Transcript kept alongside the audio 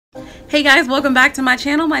Hey guys, welcome back to my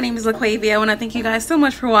channel. My name is Laquavia. I want to thank you guys so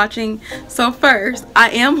much for watching. So first, I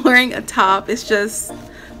am wearing a top. It's just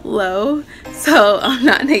low, so I'm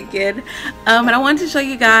not naked. And I wanted to show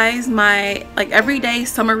you guys my everyday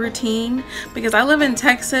summer routine because I live in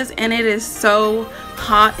Texas and it is so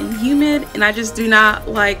hot and humid, and I just do not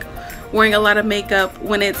like wearing a lot of makeup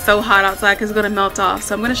when it's so hot outside because it's going to melt off.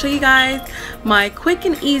 So I'm going to show you guys my quick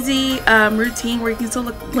and easy routine where you can still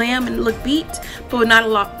look glam and look beat, but with not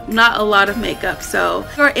a lot of makeup. So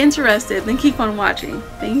if you're interested, then keep on watching.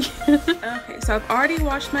 Thank you. Okay, so I've already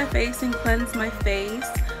washed my face and cleansed my face.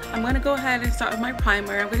 I'm going to go ahead and start with my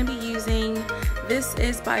primer. I'm going to be using, this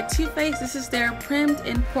is by Too Faced. This is their Primed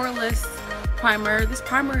and Poreless primer. This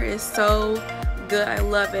primer is so good. I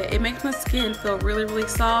love it. It makes my skin feel really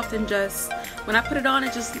soft, and just when I put it on,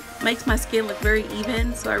 it just makes my skin look very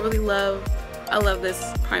even. So I love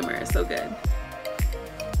this primer. It's so good.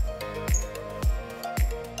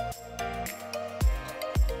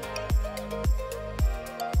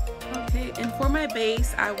 Okay, and for my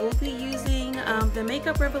base, I will be using the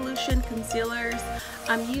Makeup Revolution concealers.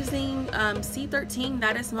 I'm using C13,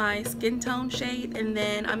 that is my skin tone shade, and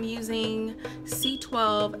then I'm using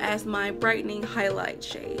C12 as my brightening highlight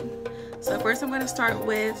shade. So first I'm going to start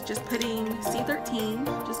with just putting C13,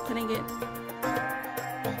 just putting it .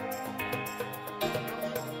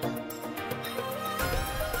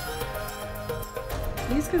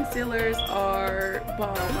 These concealers are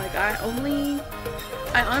bomb. Like I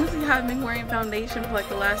honestly haven't been wearing foundation for like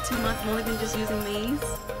the last 2 months. I've only been just using these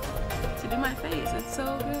to do my face. It's so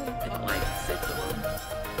good. I got like 6 of them.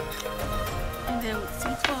 And then with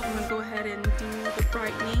C12, I'm gonna go ahead and do the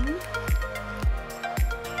brightening.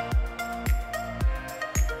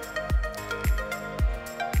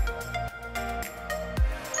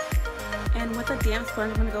 And with a damp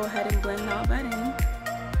sponge, I'm gonna go ahead and blend all that in.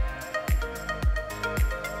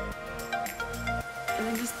 And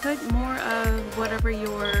then just put more of whatever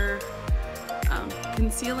your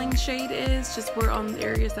concealing shade is, just for on the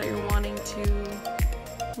areas that you're wanting to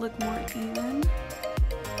look more even.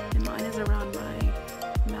 And mine is around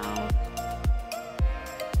my mouth.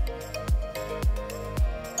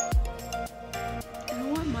 And I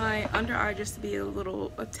want my under eye just to be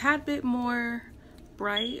a tad bit more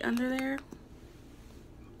bright under there.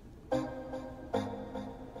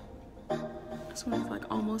 This one's like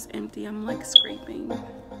almost empty. I'm like scraping.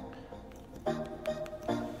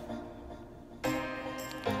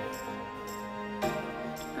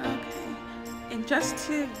 Okay, and just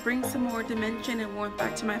to bring some more dimension and warmth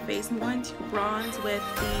back to my face, I'm going to bronze with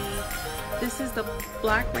this is the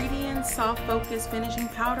Black Radiance Soft Focus Finishing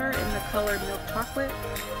Powder in the color Milk Chocolate,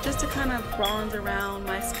 just to kind of bronze around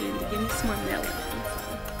my skin to give me some more melanin.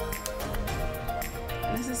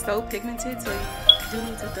 And this is so pigmented, so you do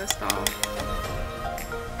need to dust off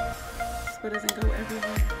so it doesn't go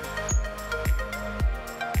everywhere.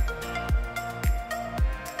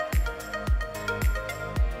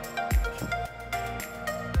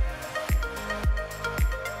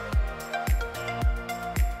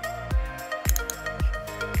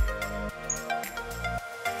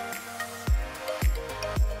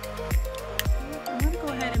 I'm going to go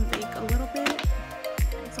ahead and bake a little bit.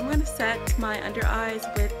 So I'm going to set my under eyes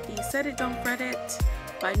with the Set It Don't Fret It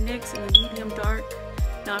by NYX in the medium dark.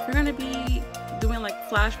 Now if you're going to be doing like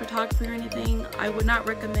flash photography or anything, I would not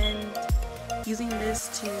recommend using this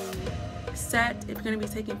to set if you're going to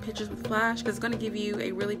be taking pictures with flash, because it's going to give you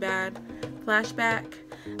a really bad flashback.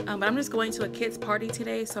 But I'm just going to a kid's party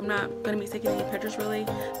today, so I'm not going to be taking any pictures really.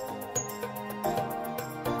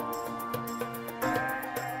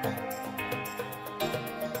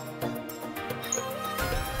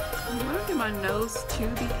 My nose too,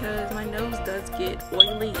 because my nose does get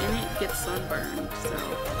oily and it gets sunburned.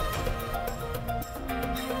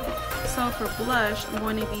 So for blush, I'm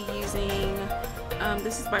going to be using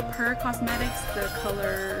this is by PUR Cosmetics, the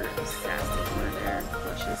color Sassy, one of their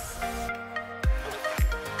blushes.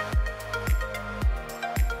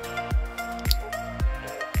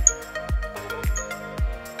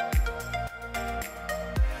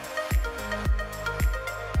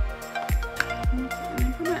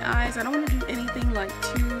 I don't want to do anything like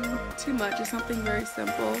too much. It's something very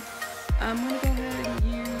simple. I'm going to go ahead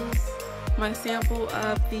and use my sample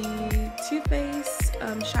of the Too Faced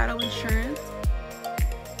Shadow Insurance.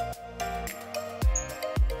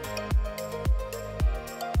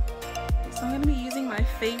 So I'm going to be using my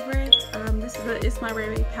favorite. This is the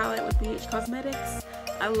itsmyrayerayexbhcosmetics palette with ABH Cosmetics.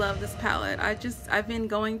 I love this palette. I've been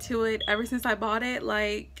going to it ever since I bought it.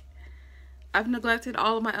 Like, I've neglected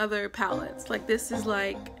all of my other palettes. Like, this is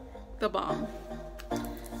like the bomb.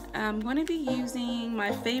 I'm going to be using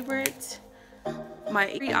my favorite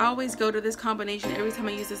I always go to this combination every time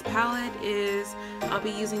I use this palette. Is I'll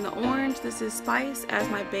be using the orange, this is Spice, as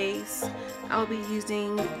my base. I'll be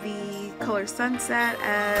using the color Sunset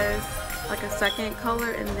as like a second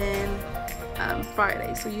color, and then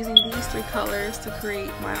Friday. So using these three colors to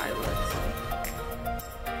create my eye look.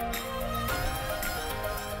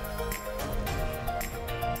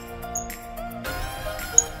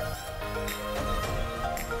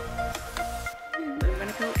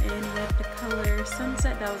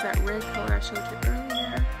 Sunset, that was that red color I showed you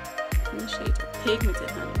earlier. And the shades are pigmented,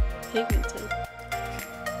 honey. Pigmented.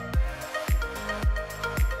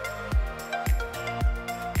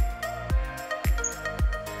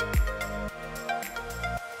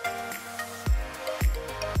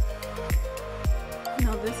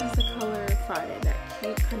 Now this is the color Friday, that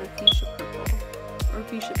cute kind of fuchsia purple or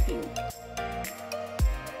fuchsia pink.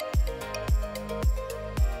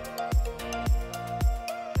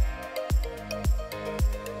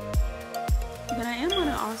 Then I am going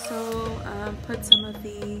to also put some of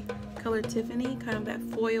the color Tiffany, kind of that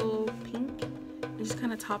foil pink, and just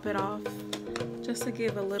kind of top it off just to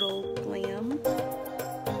give a little glam.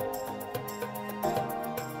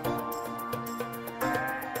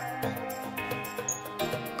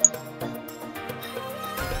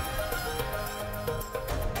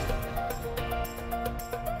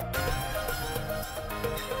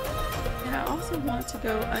 I also want to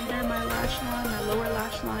go under my lash line, my lower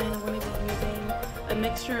lash line. I'm going to be using a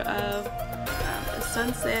mixture of the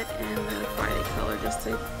Sunset and the Friday color just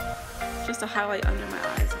to highlight under my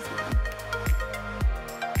eyes as well.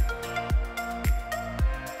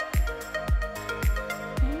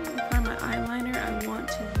 Okay, for my eyeliner, I want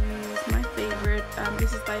to use my favorite.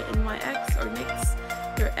 This is by NYX or NYX,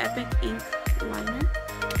 their Epic Ink Liner.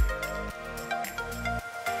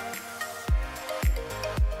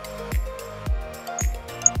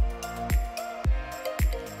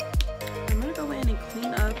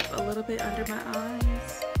 Clean up a little bit under my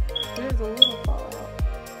eyes. There's a little fallout.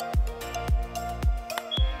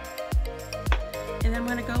 And I'm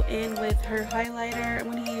going to go in with her highlighter. I'm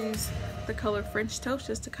going to use the color French Toast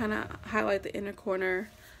just to kind of highlight the inner corner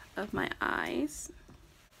of my eyes.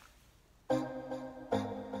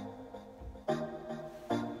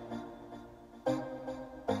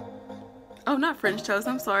 Oh, not French Toast.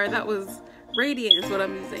 I'm sorry. That was Radiant is what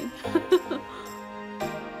I'm using.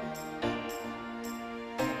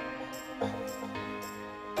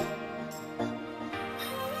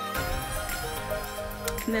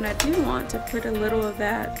 And then I do want to put a little of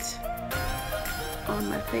that on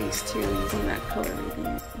my face too, using that color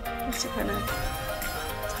Radiant, just to kind of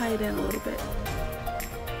tie it in a little bit.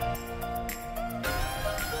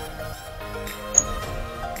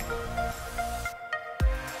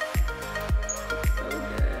 So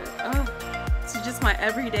good. Oh, it's just my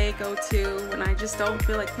everyday go-to when I just don't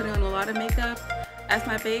feel like putting on a lot of makeup. As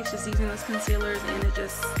my base, just using those concealers, and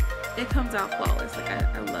it comes out flawless. Like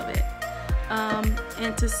I love it.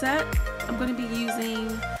 And to set, I'm going to be using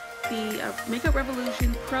the Makeup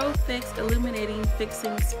Revolution Pro Fix Illuminating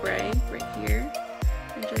Fixing Spray right here.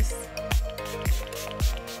 And just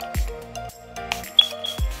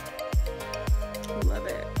love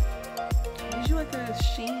it. It gives you like a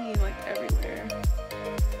sheen like everywhere.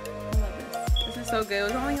 I love this. This is so good. It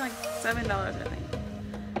was only like $7, I think.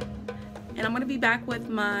 And I'm going to be back with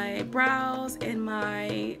my brows and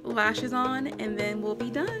my lashes on, and then we'll be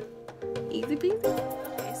done. Easy peasy.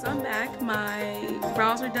 Okay, so I'm back. My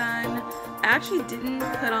brows are done. I actually didn't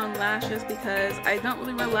put on lashes because I don't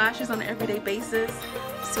really wear lashes on an everyday basis,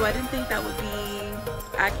 so I didn't think that would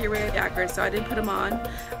be accurate, so I didn't put them on.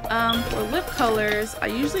 For lip colors, I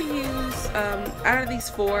usually use, out of these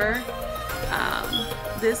four,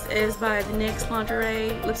 this is by the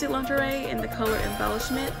NYX Lipstick Lingerie in the color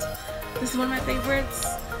Embellishment. This is one of my favorites.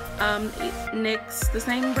 NYX, the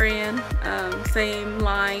same brand, same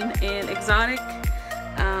line, and Exotic,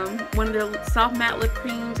 one of their soft matte lip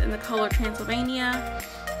creams in the color Transylvania,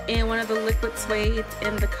 and one of the liquid suede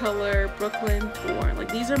in the color Brooklyn Thorn.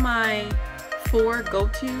 Like, these are my four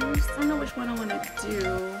go-tos. I don't know which one I want to do.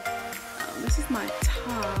 This is my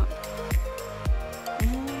top.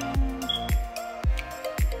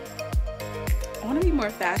 I want to be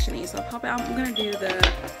more fashiony, so I'm going to do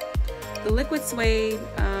the liquid suede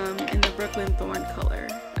in the Brooklyn Thorn color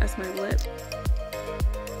as my lip.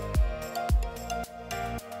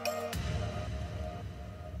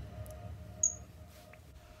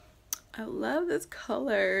 I love this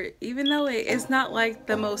color, even though it's not like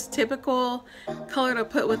the most typical color to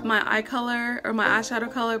put with my eye color or my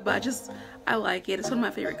eyeshadow color, but I like it. It's one of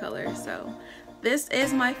my favorite colors. So this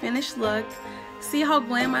is my finished look. see how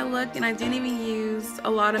glam I look, and I didn't even use a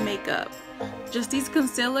lot of makeup. Just these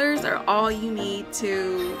concealers are all you need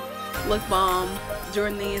to look bomb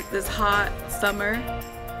during this hot summer.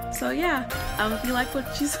 So yeah, if you like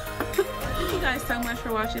what you saw, thank you guys so much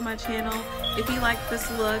for watching my channel. If you like this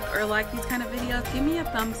look or like these kind of videos, give me a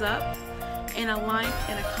thumbs up and a like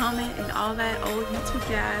and a comment and all that old YouTube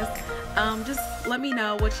jazz. Just let me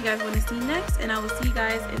know what you guys want to see next, and I will see you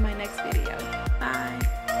guys in my next video. Bye.